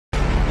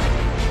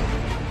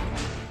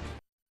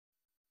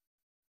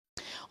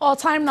Well,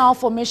 time now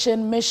for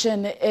Mission.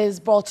 Mission is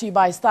brought to you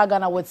by Star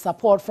Ghana with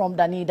support from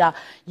Danida,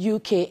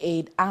 UK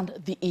Aid and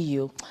the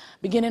EU.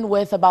 Beginning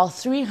with about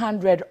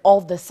 300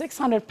 of the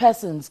 600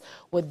 persons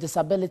with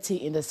disability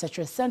in the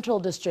Sekyere Central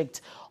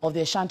district of the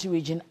Ashanti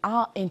region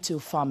are into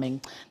farming.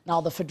 Now,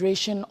 the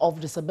Federation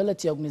of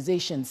Disability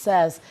Organizations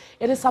says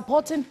it is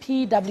supporting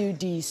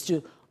PWDs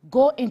to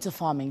go into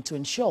farming to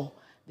ensure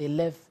they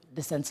live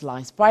decent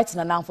lives.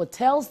 Brighton Anamfo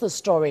tells the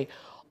story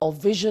of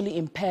visually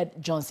impaired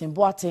Johnson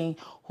Boateng,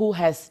 who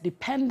has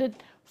depended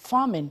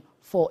farming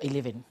for a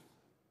living.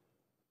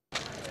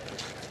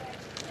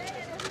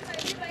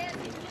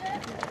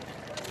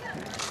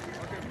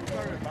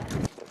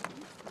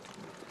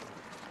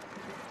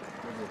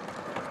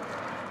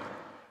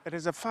 It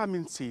is a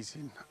farming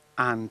season,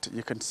 and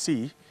you can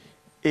see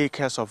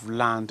acres of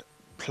land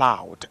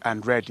plowed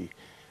and ready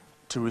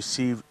to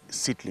receive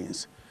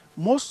seedlings.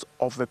 Most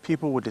of the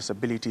people with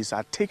disabilities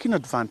are taking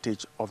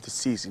advantage of the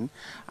season,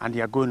 and they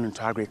are going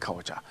into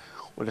agriculture.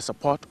 With the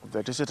support of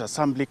the District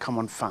Assembly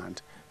Common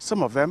Fund,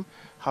 some of them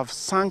have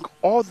sunk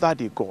all that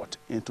they got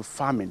into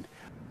farming.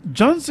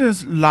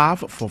 Johnson's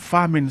love for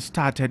farming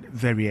started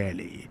very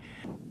early.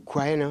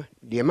 Form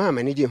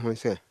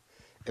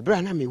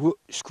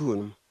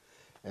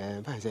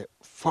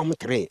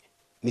 3,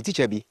 my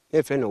teacher be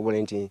a friend of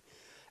volunteering.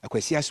 I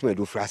could see us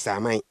do for us.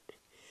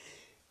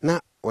 Now,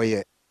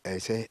 or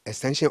say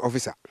extension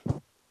officer.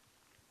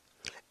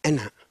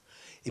 And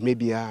it may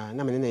be a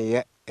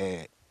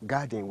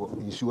garden.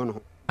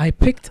 I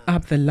picked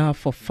up the love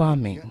for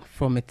farming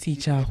from a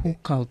teacher who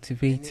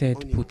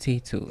cultivated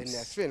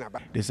potatoes.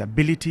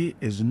 Disability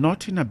is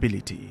not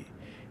inability.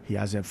 He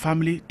has a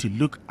family to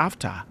look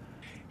after.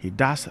 He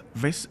does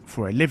this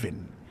for a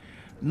living.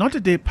 Not a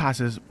day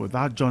passes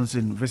without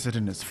Johnson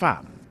visiting his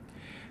farm.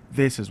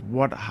 This is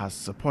what has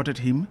supported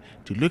him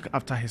to look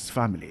after his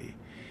family.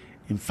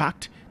 In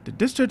fact, the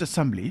District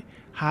Assembly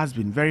has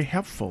been very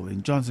helpful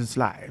in Johnson's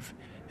life.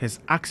 His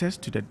access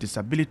to the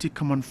Disability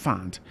Common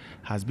Fund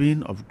has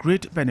been of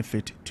great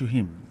benefit to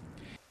him.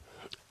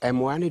 I'm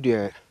one of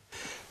the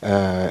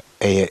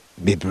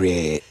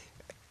baby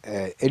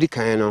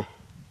Edicano.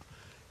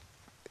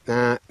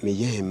 Now,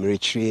 me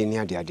retreat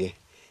near the day.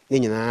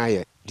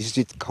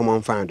 District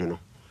Common Fund.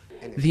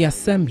 The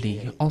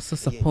Assembly also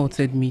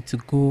supported me to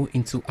go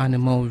into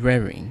animal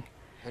rearing,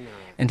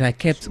 and I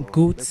kept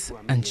goats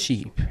and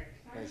sheep.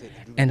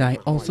 And I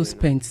also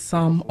spent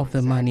some of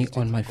the money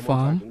on my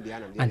farm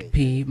and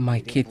pay my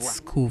kids'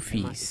 school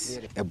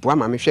fees.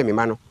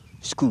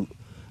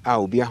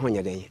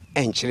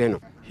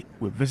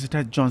 We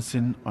visited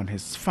Johnson on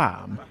his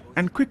farm,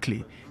 and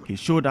quickly he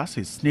showed us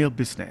his snail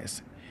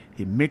business.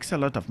 He makes a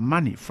lot of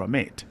money from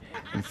it.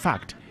 In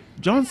fact,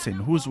 Johnson,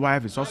 whose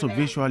wife is also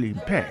visually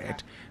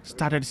impaired,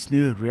 started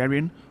snail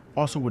rearing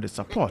also with the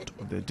support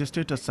of the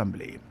District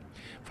Assembly.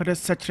 For the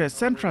Sekyere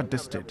Central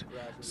District,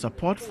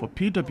 support for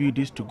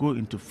PWDs to go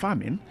into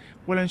farming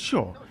will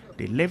ensure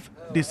they live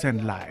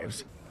decent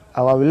lives.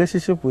 Our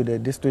relationship with the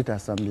District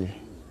Assembly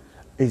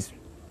is,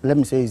 let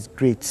me say, is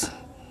great,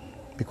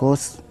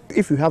 because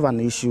if you have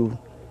an issue,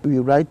 we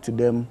write to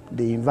them,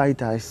 they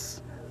invite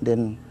us,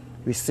 then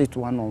we sit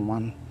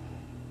one-on-one,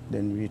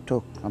 then we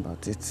talk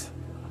about it.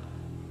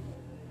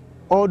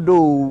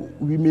 Although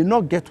we may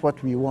not get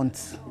what we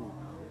want,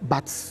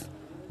 but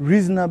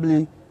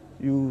reasonably,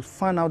 you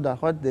find out that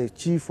what the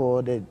chief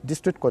or the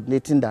district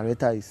coordinating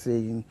director is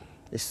saying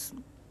is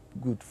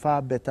good,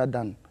 far better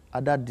than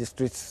other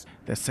districts.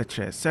 The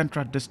Sekyere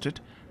Central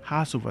District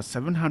has over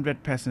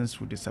 700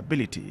 persons with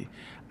disability,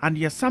 and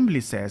the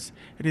Assembly says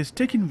it is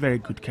taking very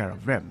good care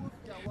of them.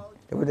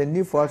 There was a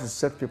need for us to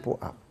set people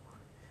up.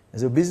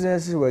 And so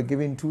businesses were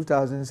given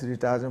 2,000,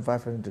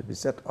 3,500 to be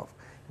set up.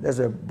 That's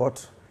why we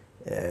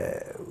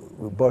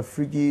bought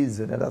fridges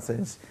and other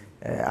things,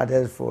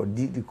 others for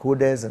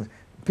decoders, and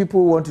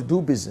people want to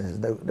do business.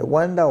 The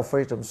one that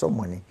offers them some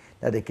money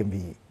that they can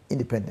be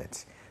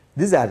independent.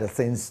 These are the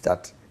things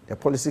that the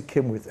policy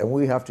came with, and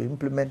we have to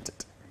implement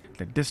it.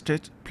 The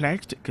district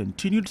pledged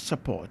continued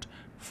support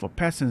for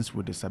persons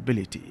with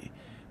disability.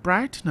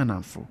 Brighton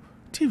Anamfo,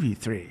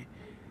 TV3,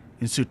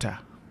 in Suta.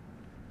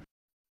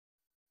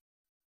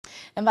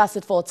 And that's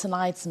it for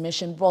tonight's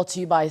Mission, brought to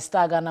you by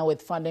Star Ghana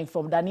with funding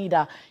from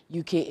Danida,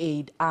 UK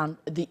Aid and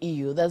the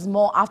EU. There's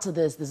more after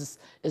this. This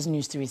is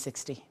News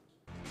 360.